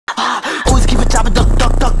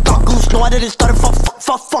I didn't start it.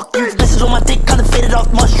 Fuck you. This on my dick, kinda faded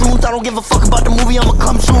off mushrooms. I don't give a fuck about the movie, I'ma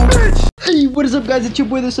come soon. Hey, what is up, guys? It's your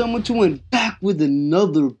boy, the Someone to Win, back with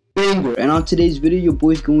another banger. And on today's video, your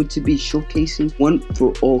boy's going to be showcasing one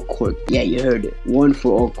for all Quirk. Yeah, you heard it. One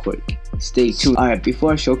for all Quirk. Stay tuned. Alright,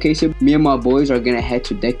 before I showcase it, me and my boys are gonna head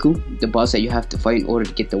to Deku, the boss that you have to fight in order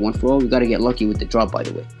to get the one for all. We gotta get lucky with the drop, by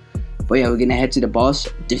the way. But yeah, we're gonna head to the boss,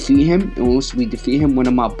 defeat him, and once we defeat him, one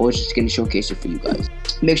of my boys is gonna showcase it for you guys.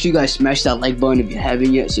 Make sure you guys smash that like button if you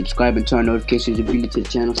haven't yet, subscribe and turn on notifications if you're new to the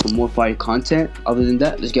channel for more fire content. Other than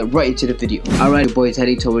that, let's get right into the video. Alright, boys,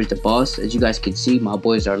 heading towards the boss. As you guys can see, my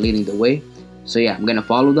boys are leading the way. So yeah, I'm gonna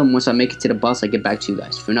follow them. Once I make it to the boss, I get back to you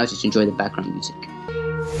guys. For now, just enjoy the background music.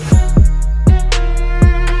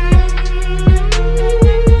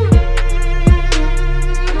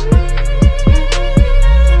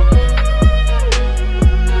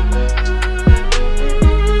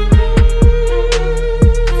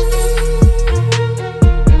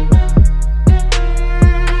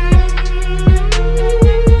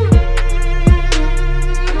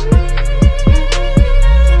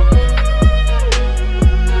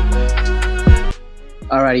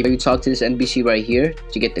 Alrighty, you talk to this NPC right here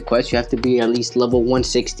to get the quest. You have to be at least level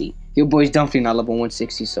 160. Your boy's definitely not level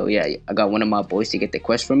 160, so yeah, I got one of my boys to get the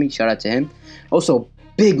quest for me. Shout out to him. Also,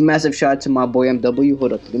 big massive shout out to my boy MW.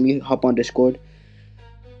 Hold up, let me hop on Discord.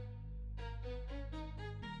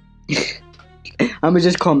 I'ma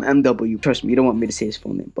just call him MW. Trust me, you don't want me to say his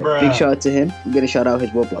full name, but big shout out to him. I'm gonna shout out his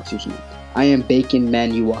Roblox username. I am Bacon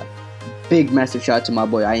Man UI. Big massive shout out to my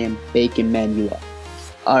boy. I am Bacon Man UI.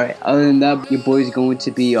 Alright, other than that, your boy's going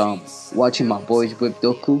to be watching my boys whip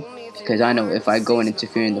Deku, because I know if I go and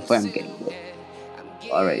interfere in the fight, I'm getting whipped.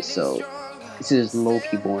 Alright, so this is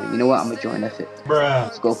low-key boring. You know what? I'm gonna join F it.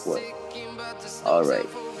 Let's go for it. Alright.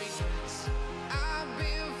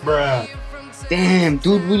 Damn,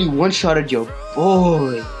 dude really one-shotted your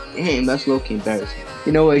boy. Damn, that's low-key embarrassing.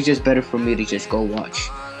 You know what? It's just better for me to just go watch.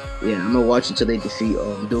 Yeah, I'm gonna watch until they defeat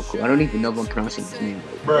Deku. I don't even know if I'm pronouncing his name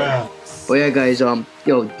right. But yeah, guys,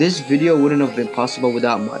 yo, this video wouldn't have been possible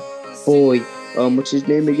without my boy, what's his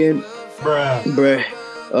name again? I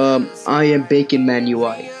am Bacon Man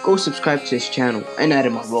UI. Go subscribe to his channel and add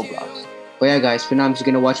him on Roblox. But yeah, guys, for now, I'm just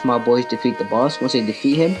gonna watch my boys defeat the boss. Once they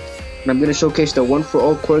defeat him, and I'm gonna showcase the one for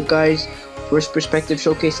all Quirk guys, first perspective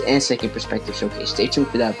showcase and second perspective showcase. Stay tuned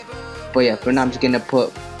for that. But yeah, for now, I'm just gonna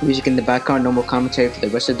put music in the background, no more commentary for the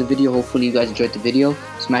rest of the video. Hopefully you guys enjoyed the video.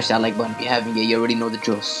 Smash that like button if you haven't yet. You already know the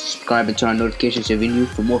drill. Subscribe and turn on notifications if you're new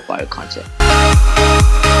for more fire content.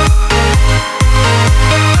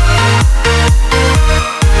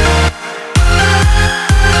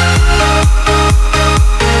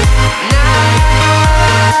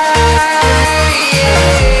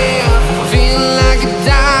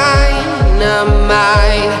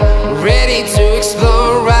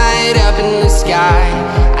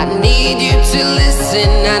 I need you to listen,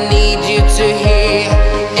 I need you to hear,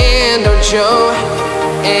 and don't show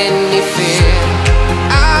any fear.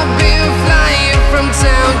 I've been flying from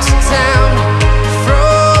town to town,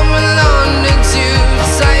 from London to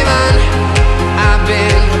Taiwan. I've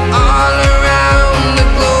been all around the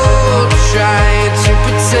globe trying to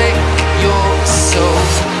protect your soul.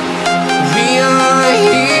 We are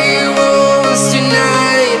heroes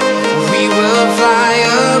tonight, we will fly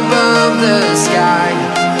above the sky.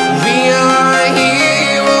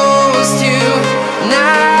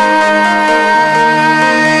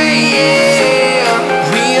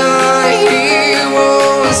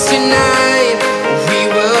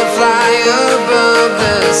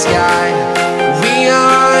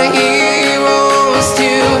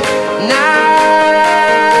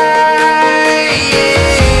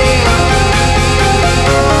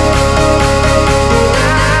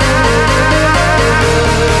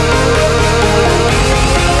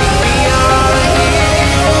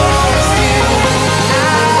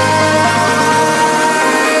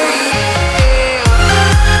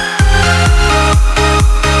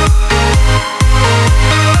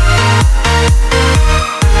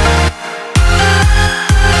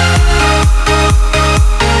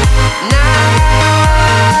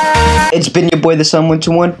 It's been your boy, the Someone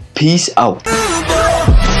to One. Peace out.